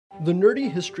The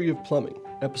Nerdy History of Plumbing,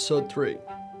 Episode 3,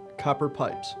 Copper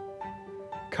Pipes.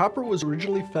 Copper was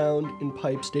originally found in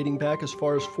pipes dating back as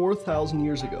far as 4,000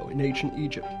 years ago in ancient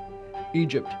Egypt.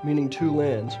 Egypt, meaning two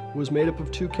lands, was made up of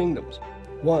two kingdoms,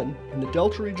 one in the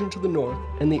Delta region to the north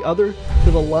and the other to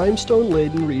the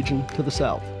limestone-laden region to the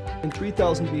south. In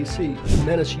 3000 BC,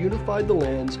 Menes unified the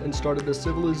lands and started a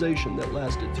civilization that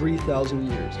lasted 3,000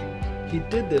 years. He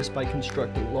did this by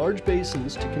constructing large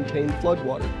basins to contain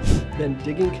floodwater, then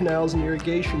digging canals and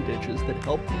irrigation ditches that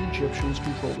helped the Egyptians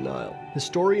control the Nile.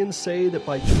 Historians say that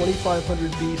by 2500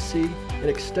 BC, an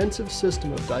extensive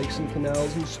system of dikes and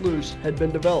canals and sluices had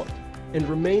been developed and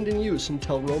remained in use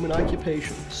until Roman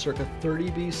occupation, circa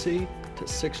 30 BC to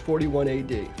 641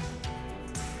 AD.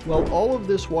 While all of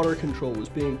this water control was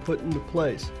being put into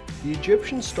place, the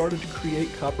Egyptians started to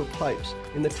create copper pipes.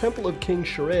 In the temple of King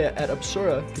Shireh at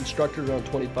Apsara, constructed around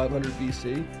 2500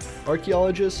 BC,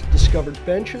 archaeologists discovered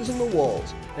benches in the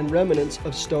walls and remnants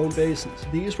of stone basins.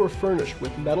 These were furnished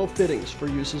with metal fittings for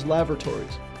use as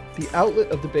lavatories. The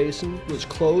outlet of the basin was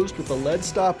closed with a lead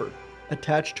stopper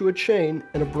attached to a chain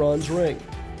and a bronze ring.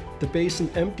 The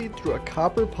basin emptied through a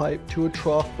copper pipe to a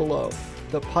trough below.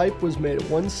 The pipe was made of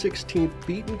 1/16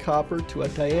 beaten copper to a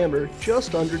diameter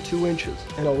just under 2 inches,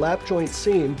 and a lap joint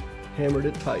seam hammered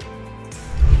it tight.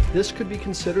 This could be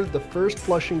considered the first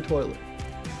flushing toilet,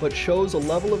 but shows a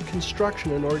level of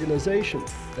construction and organization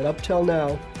that up till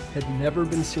now had never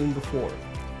been seen before.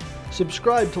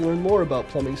 Subscribe to learn more about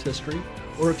plumbing's history,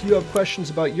 or if you have questions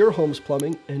about your home's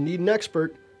plumbing and need an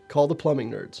expert, call the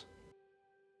Plumbing Nerds.